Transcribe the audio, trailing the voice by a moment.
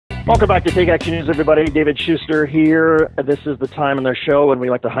Welcome back to Take Action News, everybody. David Shuster here. This is the time in the show when we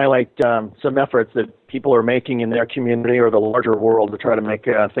like to highlight some efforts that people are making in their community or the larger world to try to make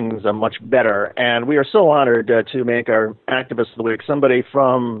things much better. And we are so honored to make our Activist of the Week somebody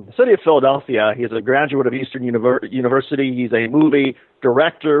from the city of Philadelphia. He's a graduate of Eastern University. He's a movie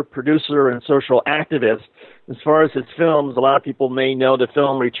director, producer, and social activist. As far as his films, a lot of people may know the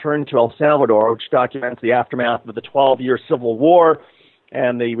film Return to El Salvador, which documents the aftermath of the 12-year Civil War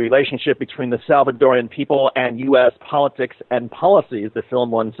and the relationship between the Salvadorian people and U.S. politics and policies. The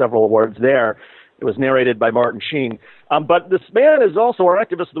film won several awards there. It was narrated by Martin Sheen. But this man is also, our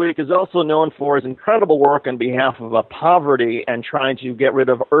Activist of the Week, is also known for his incredible work on behalf of poverty and trying to get rid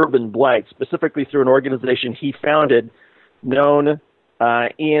of urban blight, specifically through an organization he founded known as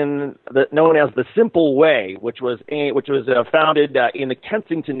the Simple Way, which was founded in the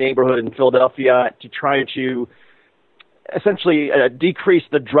Kensington neighborhood in Philadelphia to try to essentially decrease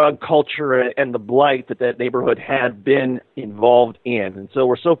the drug culture and the blight that neighborhood had been involved in. And so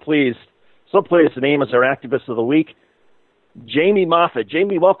we're so pleased to name as our Activist of the Week, Jamie Moffett.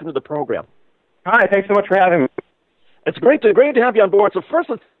 Jamie, welcome to the program. Hi, thanks so much for having me. It's great to have you on board. So first,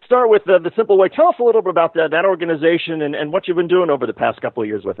 let's start with the Simple Way. Tell us a little bit about that organization and what you've been doing over the past couple of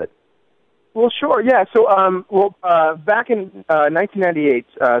years with it. Well, sure, yeah. So, back in 1998,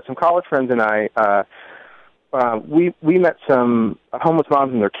 some college friends and I, we met some homeless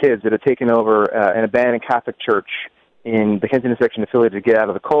moms and their kids that had taken over an abandoned Catholic church in the Kensington section of Philly to get out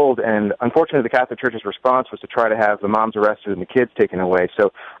of the cold, and unfortunately the Catholic Church's response was to try to have the moms arrested and the kids taken away.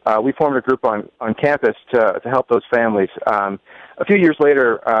 So we formed a group on campus to help those families. A few years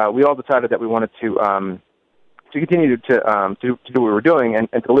later, we all decided that we wanted to continue to do what we were doing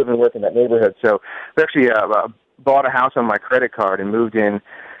and to live and work in that neighborhood. So we actually bought a house on my credit card and moved in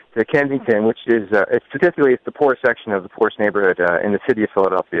to Kensington, which is statistically it's the poorest section of the poorest neighborhood in the city of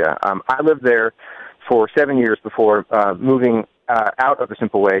Philadelphia. I lived there for 7 years before moving out of the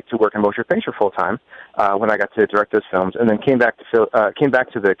Simple Way to work in motion picture full time when I got to direct those films, and then came back to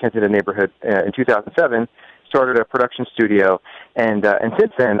the Kensington neighborhood in 2007. Started a production studio, and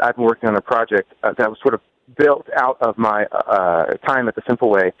since then I've been working on a project that was sort of built out of my time at the Simple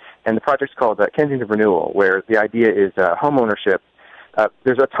Way, and the project's called Kensington Renewal, where the idea is homeownership.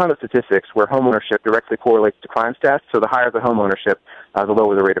 There's a ton of statistics where homeownership directly correlates to crime stats, so the higher the homeownership, the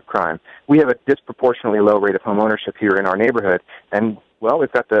lower the rate of crime. We have a disproportionately low rate of homeownership here in our neighborhood, and, well,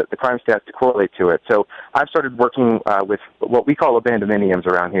 we've got the crime stats to correlate to it. So I've started working with what we call abandonmeniums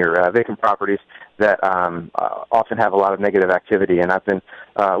around here, vacant properties that often have a lot of negative activity, and I've been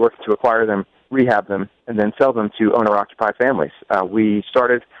working to acquire them, rehab them, and then sell them to owner-occupied families. We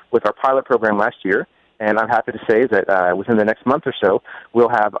started with our pilot program last year, and I'm happy to say that within the next month or so, we'll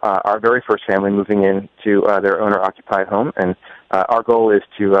have our very first family moving into their owner-occupied home, and our goal is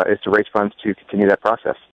to raise funds to continue that process.